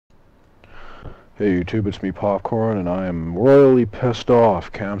Hey YouTube, it's me Popcorn, and I am royally pissed off.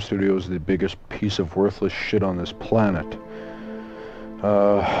 Cam Studio is the biggest piece of worthless shit on this planet.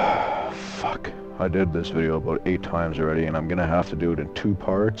 Fuck. I did this video about 8 times already, and I'm gonna have to do it in 2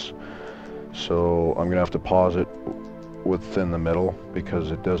 parts. So I'm gonna have to pause it within the middle,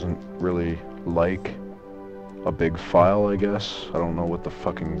 because it doesn't really like a big file, I guess. I don't know what the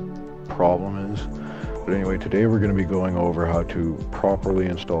fucking problem is. But anyway, today we're going to be going over how to properly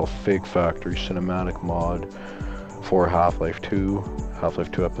install Fake Factory Cinematic Mod for Half-Life 2,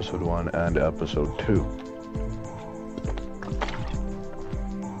 Half-Life 2 Episode 1, and Episode 2.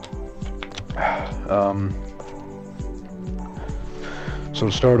 So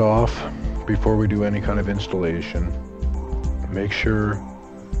to start off, before we do any kind of installation, make sure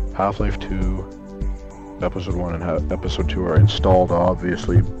Half-Life 2, Episode 1, and Episode 2 are installed,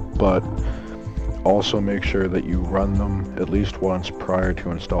 obviously, but also make sure that you run them at least once prior to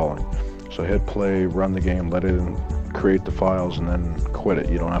installing. So hit play, run the game, let it create the files, and then quit it.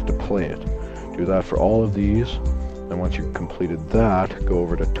 You don't have to play it. Do that for all of these. Then once you've completed that, go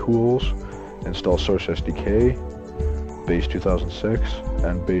over to Tools, install Source SDK, Base 2006,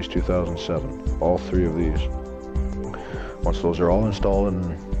 and Base 2007. All 3 of these. Once those are all installed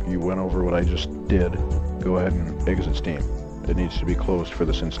and you went over what I just did, go ahead and exit Steam. It needs to be closed for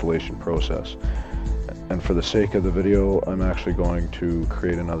this installation process. And for the sake of the video, I'm actually going to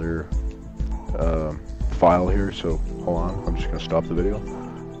create another file here, so hold on, I'm just going to stop the video.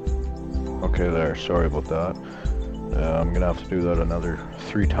 Okay, there, sorry about that. I'm going to have to do that another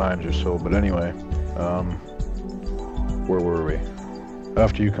 3 times or so, but anyway, where were we?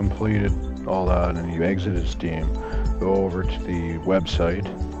 After you completed all that and you exited Steam, go over to the website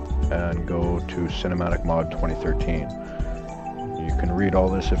and go to Cinematic Mod 2013. You can read all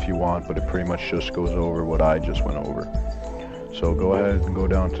this if you want, but it pretty much just goes over what I just went over. So go ahead and go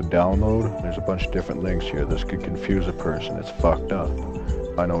down to download. There's a bunch of different links here. This could confuse a person. It's fucked up.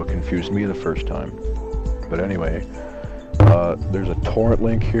 I know it confused me the first time. But anyway, there's a torrent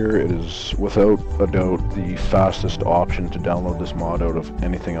link here. It is without a doubt the fastest option to download this mod out of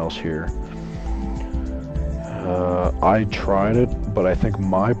anything else here. I tried it, but I think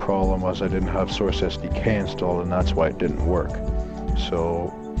my problem was I didn't have Source SDK installed, and that's why it didn't work.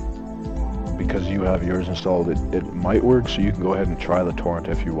 So, because you have yours installed, it might work, so you can go ahead and try the torrent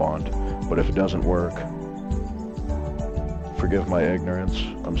if you want. But if it doesn't work, forgive my ignorance,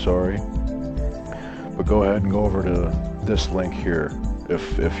 I'm sorry. But go ahead and go over to this link here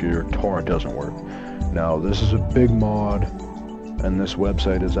if your torrent doesn't work. Now, this is a big mod, and this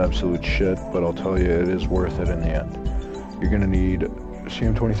website is absolute shit, but I'll tell you, it is worth it in the end. You're going to need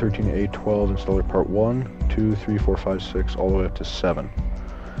CM 2013 A12 installer part 1, 2, 3, 4, 5, 6, all the way up to 7.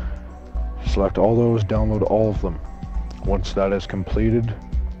 Select all those, download all of them. Once that is completed,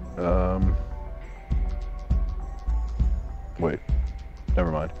 wait,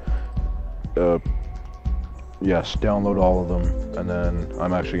 never mind. Yes, download all of them, and then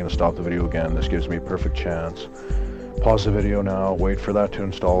I'm actually going to stop the video again. This gives me a perfect chance. Pause the video now, wait for that to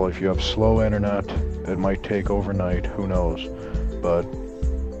install. If you have slow internet, it might take overnight, who knows. But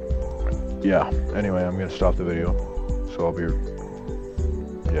yeah, anyway, I'm going to stop the video, so I'll be,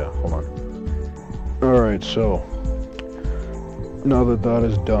 yeah, hold on. Alright, so, now that that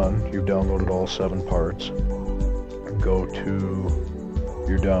is done, you've downloaded all 7 parts, go to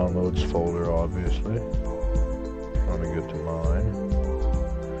your downloads folder, obviously. Let me get to mine.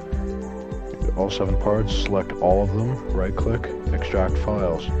 All 7 parts, select all of them, right click, extract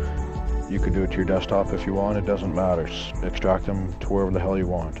files. You could do it to your desktop if you want, it doesn't matter. Extract them to wherever the hell you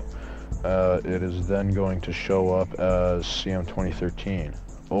want. It is then going to show up as CM 2013.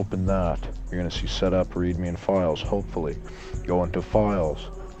 Open that. You're going to see setup, readme, and files, hopefully. Go into files,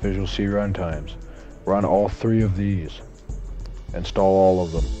 Visual C runtimes. Run all 3 of these. Install all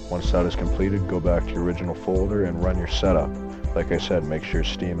of them. Once that is completed, go back to your original folder and run your setup. Like I said, make sure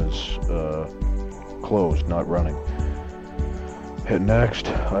Steam is closed, not running. Hit next.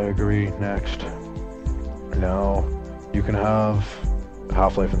 I agree. Next. Now, you can have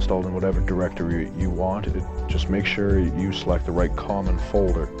Half-Life installed in whatever directory you want. Just make sure you select the right common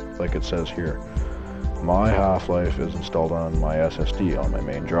folder, like it says here. My Half-Life is installed on my SSD, on my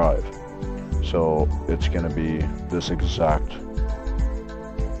main drive. So, it's going to be this exact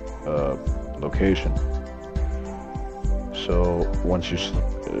location. So once it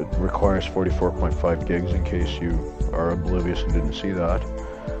requires 44.5 gigs in case you are oblivious and didn't see that.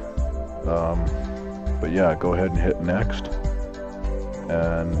 But yeah, go ahead and hit next,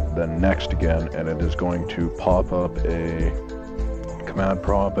 and then next again, and it is going to pop up a command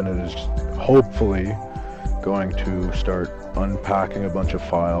prompt, and it is hopefully going to start unpacking a bunch of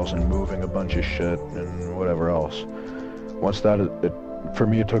files and moving a bunch of shit and whatever else. Once that, for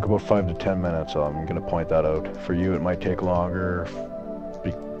me it took about 5 to 10 minutes, so I'm going to point that out. For you it might take longer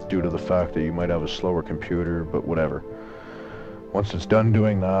due to the fact that you might have a slower computer, but whatever. Once it's done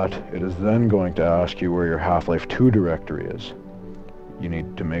doing that, it is then going to ask you where your Half-Life 2 directory is. You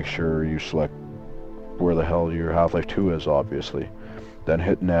need to make sure you select where the hell your Half-Life 2 is, obviously. Then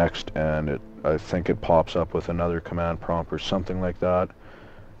hit next, and I think it pops up with another command prompt or something like that.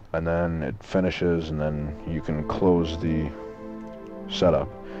 And then it finishes, and then you can close the setup.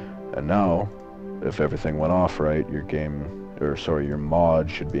 And now, if everything went off right, your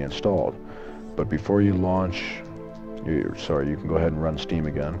mod should be installed. But before you launch, you can go ahead and run Steam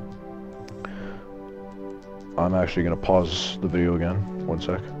again. I'm actually going to pause the video again. 1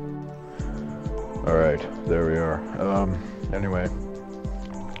 sec. Alright, there we are. Anyway,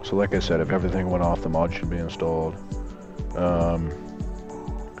 so like I said, if everything went off, the mod should be installed.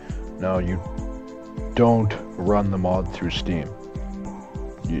 Now you don't run the mod through Steam.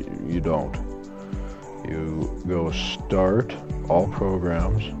 You don't. You go Start, All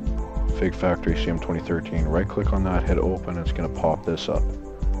Programs, Fake Factory CM 2013, right click on that, hit open, it's gonna pop this up.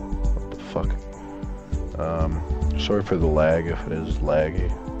 What the fuck? Sorry for the lag if it is laggy.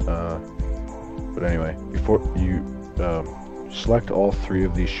 But anyway, before you select all 3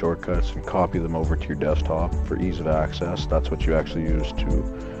 of these shortcuts and copy them over to your desktop for ease of access. That's what you actually use to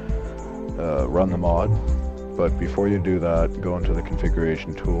run the mod. But before you do that, go into the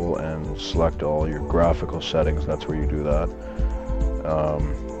configuration tool and select all your graphical settings. That's where you do that.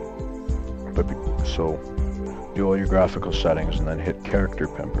 So do all your graphical settings and then hit Character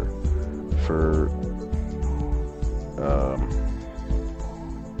Pimper for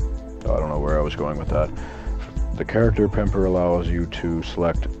I don't know where I was going with that. The Character Pimper allows you to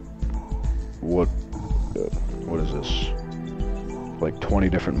select what is this? Like 20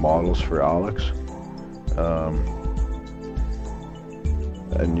 different models for Alex.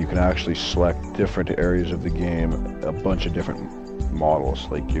 And you can actually select different areas of the game, a bunch of different models.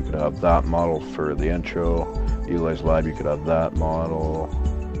 Like you could have that model for the intro, Eli's Lab, you could have that model,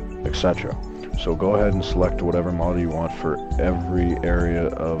 etc. So go ahead and select whatever model you want for every area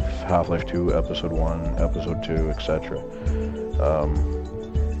of Half-Life 2, Episode 1, Episode 2, etc.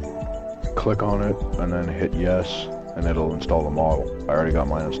 Click on it and then hit yes, and it'll install the model. I already got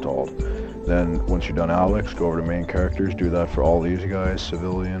mine installed. Then once you're done Alex, go over to main characters, do that for all these guys,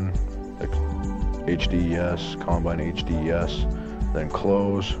 Civilian, HD yes, Combine HD yes, then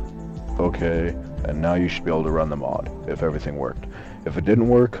close, okay, and now you should be able to run the mod if everything worked. If it didn't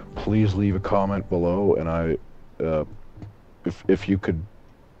work, please leave a comment below, and if you could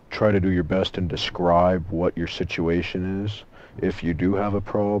try to do your best and describe what your situation is. If you do have a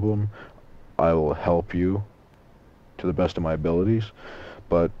problem, I will help you to the best of my abilities.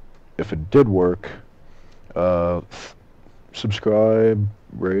 But if it did work, subscribe,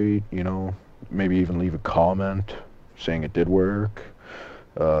 rate, maybe even leave a comment saying it did work,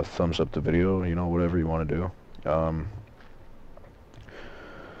 thumbs up the video, whatever you want to do.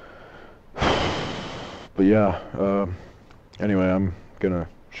 But yeah, anyway, I'm gonna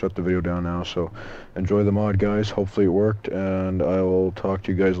shut the video down now, so enjoy the mod, guys. Hopefully it worked, and I will talk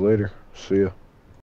to you guys later. See ya.